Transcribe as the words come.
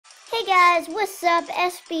Hey guys, what's up?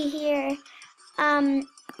 SB here.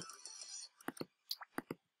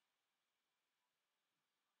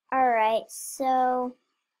 Alright, so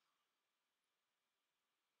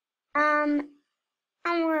I'm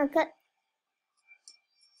gonna cut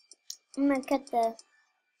the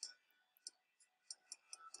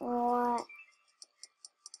what?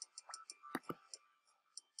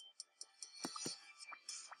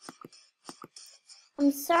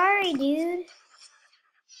 I'm sorry, dude.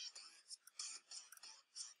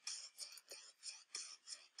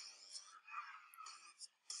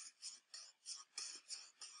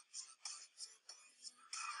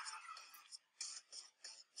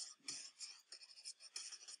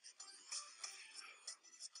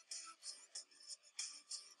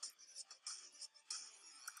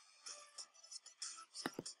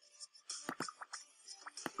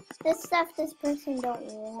 This stuff this person don't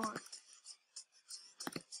want.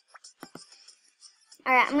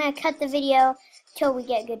 Alright, I'm gonna cut the video till we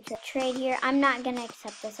get good trade here. I'm not gonna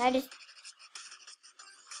accept this.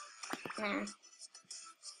 Nah.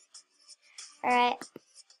 Alright.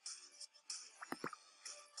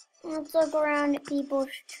 Let's look around at people's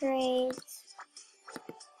trades.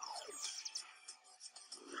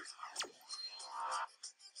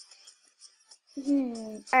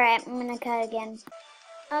 Alright, I'm gonna cut again.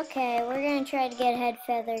 Okay, we're gonna try to get head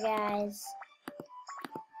feather, guys.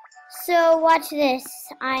 So, watch this.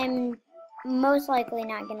 I'm most likely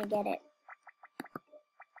not gonna get it.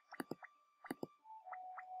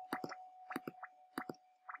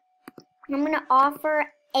 I'm gonna offer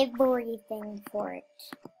everything for it.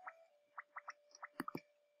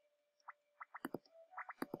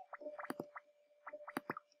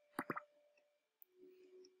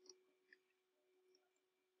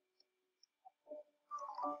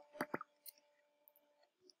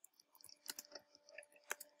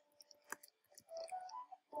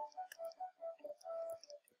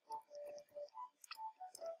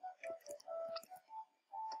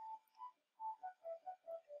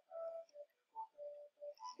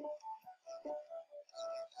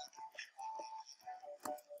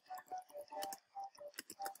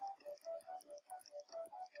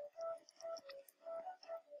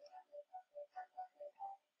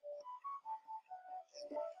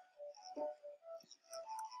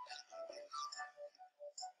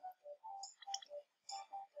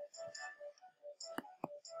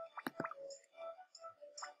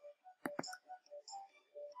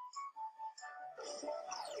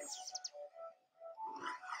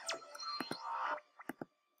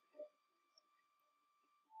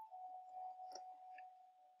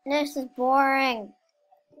 This is boring.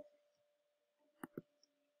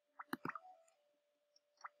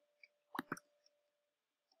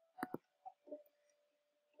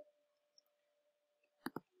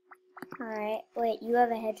 Alright, wait, you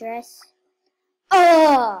have a headdress?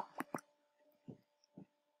 Oh!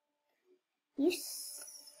 You stink.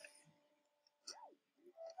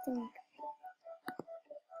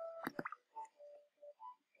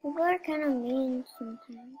 People are kind of mean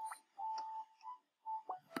sometimes.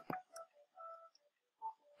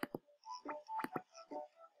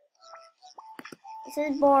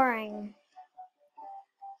 This is boring.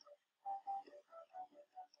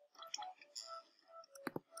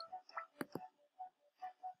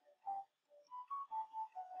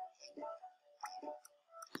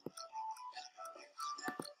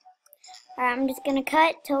 Alright, I'm just gonna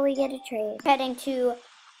cut till we get a trade. Heading to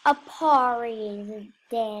Apari's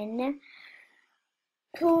den.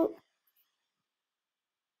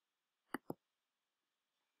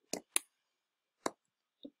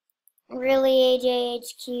 Really,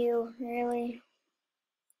 AJHQ? Really?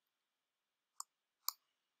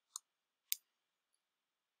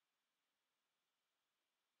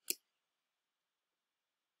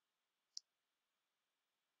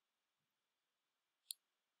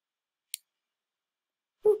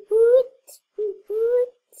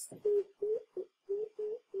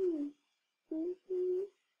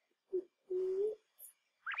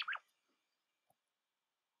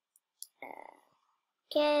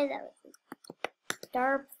 Okay, that was a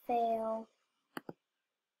dark fail.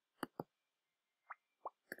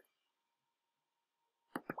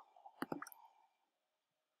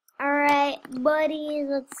 Alright, buddies,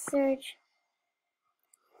 let's search.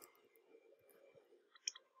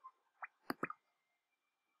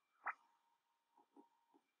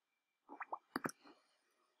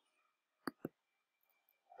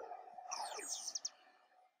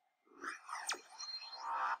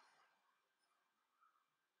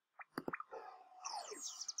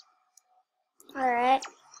 Alright.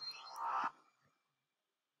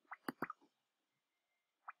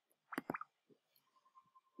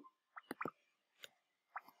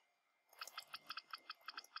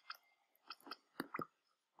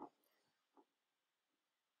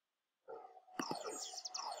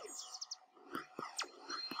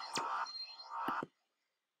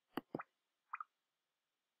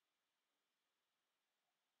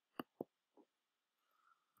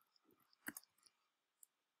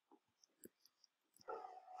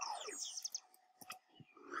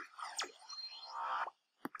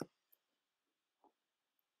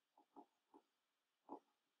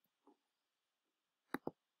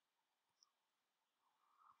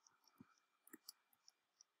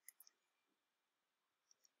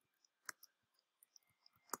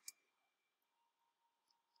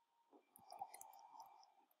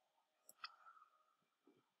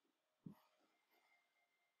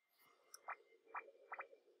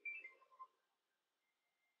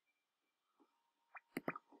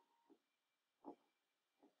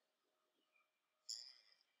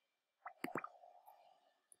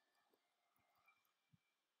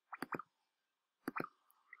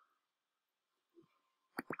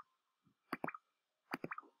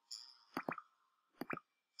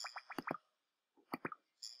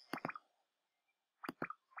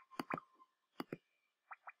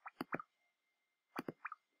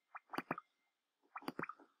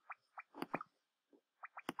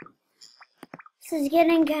 This is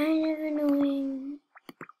getting kind of annoying.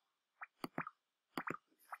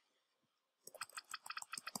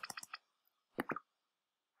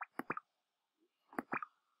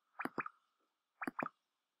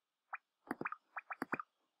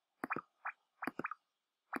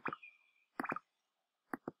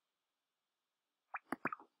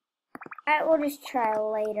 Alright, we'll just try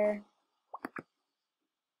later.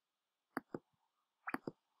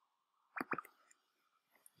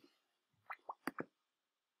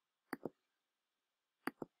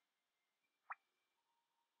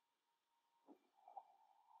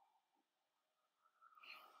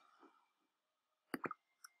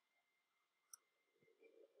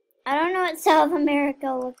 I don't know what South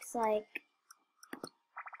America looks like.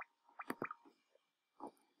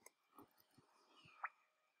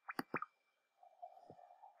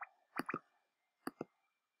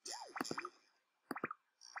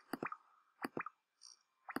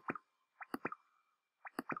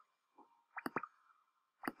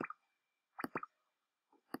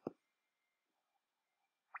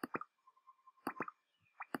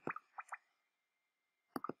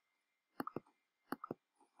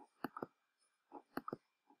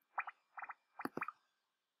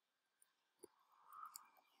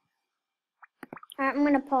 Alright, I'm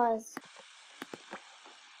gonna pause.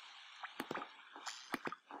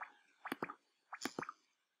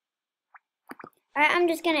 Alright, I'm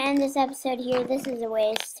just gonna end this episode here. This is a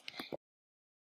waste.